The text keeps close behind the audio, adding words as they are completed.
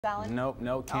Salad? Nope,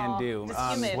 no can do.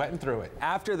 Sweating through it.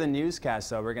 After the newscast,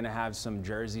 though, we're going to have some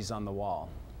jerseys on the wall.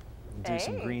 Do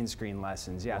some Hey. green screen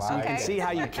lessons. Yeah, Wow. so you can Okay. see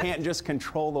how you can't just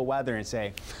control the weather and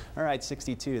say, all right,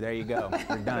 62, there you go,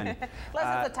 we're done.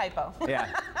 Unless it's a typo. Yeah,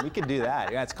 we could do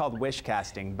that. Yeah, it's called wish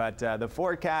casting. But the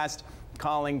forecast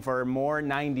calling for more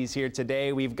 90s here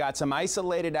today. We've got some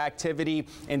isolated activity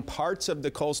in parts of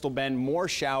the coastal bend, more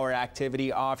shower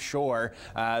activity offshore.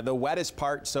 The wettest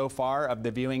part so far of the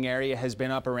viewing area has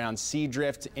been up around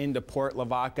Seadrift into Port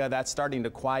Lavaca. That's starting to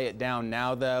quiet down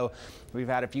now, though. We've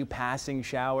had a few passing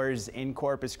showers in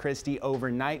Corpus Christi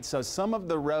overnight, so some of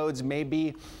the roads may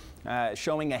be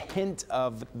showing a hint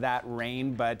of that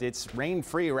rain, but it's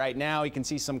rain-free right now. You can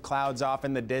see some clouds off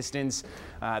in the distance.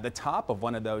 The top of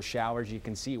one of those showers you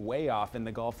can see way off in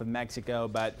the Gulf of Mexico,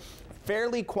 but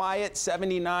fairly quiet,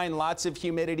 79, lots of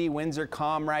humidity. Winds are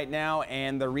calm right now,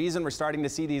 and the reason we're starting to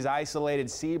see these isolated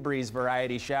sea breeze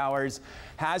variety showers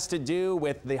has to do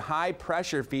with the high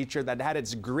pressure feature that had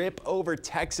its grip over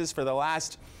Texas for the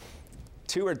last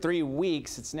 2 or 3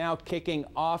 weeks. It's now kicking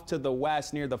off to the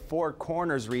west near the Four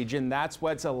Corners region. That's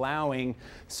what's allowing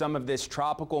some of this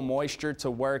tropical moisture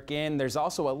to work in. There's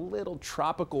also a little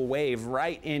tropical wave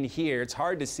right in here. It's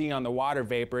hard to see on the water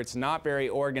vapor. It's not very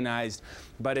organized,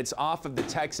 but it's off of the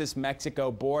Texas-Mexico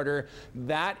border.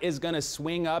 That is going to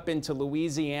swing up into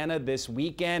Louisiana this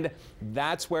weekend.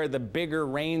 That's where the bigger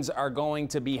rains are going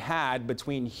to be had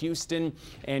between Houston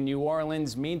and New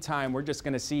Orleans. Meantime, we're just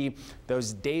going to see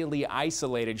those daily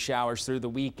isolated showers through the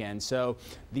weekend. So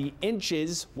the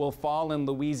inches will fall in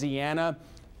Louisiana.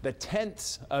 The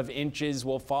tenths of inches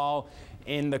will fall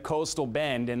in the coastal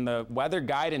bend, and the weather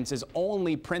guidance is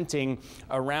only printing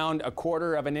around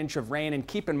 1/4 inch of rain. And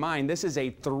keep in mind, this is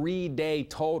a 3-day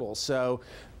total, so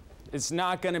it's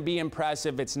not going to be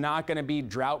impressive. It's not going to be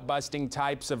drought-busting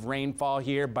types of rainfall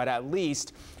here, but at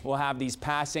least we'll have these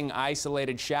passing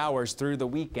isolated showers through the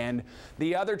weekend.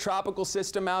 The other tropical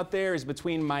system out there is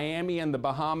between Miami and the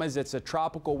Bahamas. It's a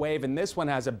tropical wave, and this one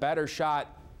has a better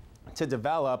shot to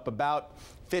develop, about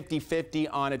 50-50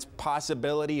 on its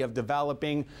possibility of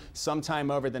developing sometime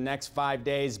over the next 5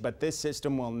 days, but this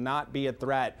system will not be a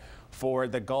threat for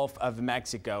the Gulf of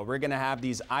Mexico. We're going to have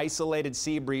these isolated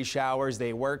sea breeze showers.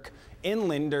 They work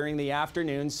inland during the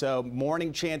afternoon, so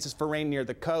morning chances for rain near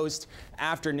the coast,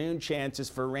 afternoon chances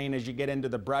for rain as you get into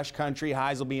the brush country.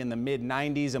 Highs will be in the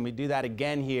mid-90s, and we do that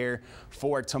again here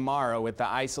for tomorrow with the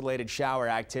isolated shower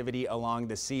activity along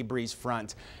the sea breeze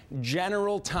front.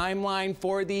 General timeline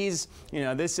for these, you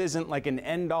know, this isn't like an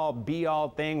end-all be-all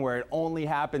thing where it only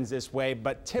happens this way,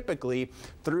 but typically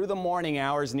through the morning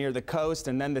hours near the coast,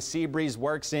 and then the sea breeze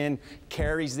works in,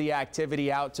 carries the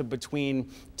activity out to between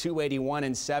 281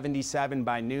 and 77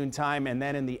 by noontime, and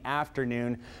then in the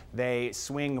afternoon they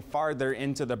swing farther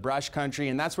into the brush country,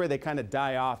 and that's where they kind of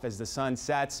die off as the sun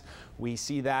sets. We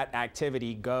see that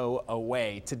activity go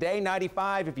away. Today,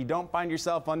 95. If you don't find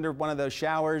yourself under one of those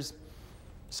showers,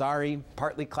 sorry,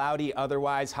 partly cloudy,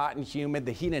 otherwise hot and humid.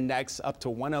 The heat index up to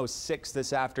 106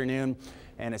 this afternoon,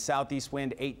 and a southeast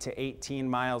wind 8 to 18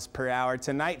 miles per hour.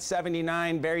 Tonight,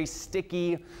 79, very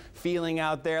sticky feeling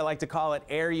out there. I like to call it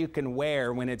air you can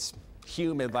wear when it's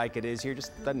humid like it is here.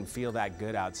 Just doesn't feel that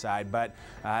good outside, but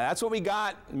that's what we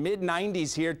got.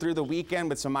 Mid-90s here through the weekend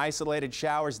with some isolated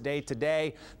showers day to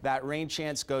day. That rain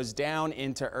chance goes down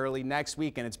into early next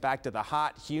week, and it's back to the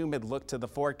hot, humid look to the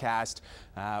forecast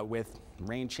with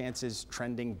rain chances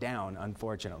trending down,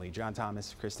 unfortunately. John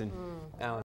Thomas, Kristen. Alan.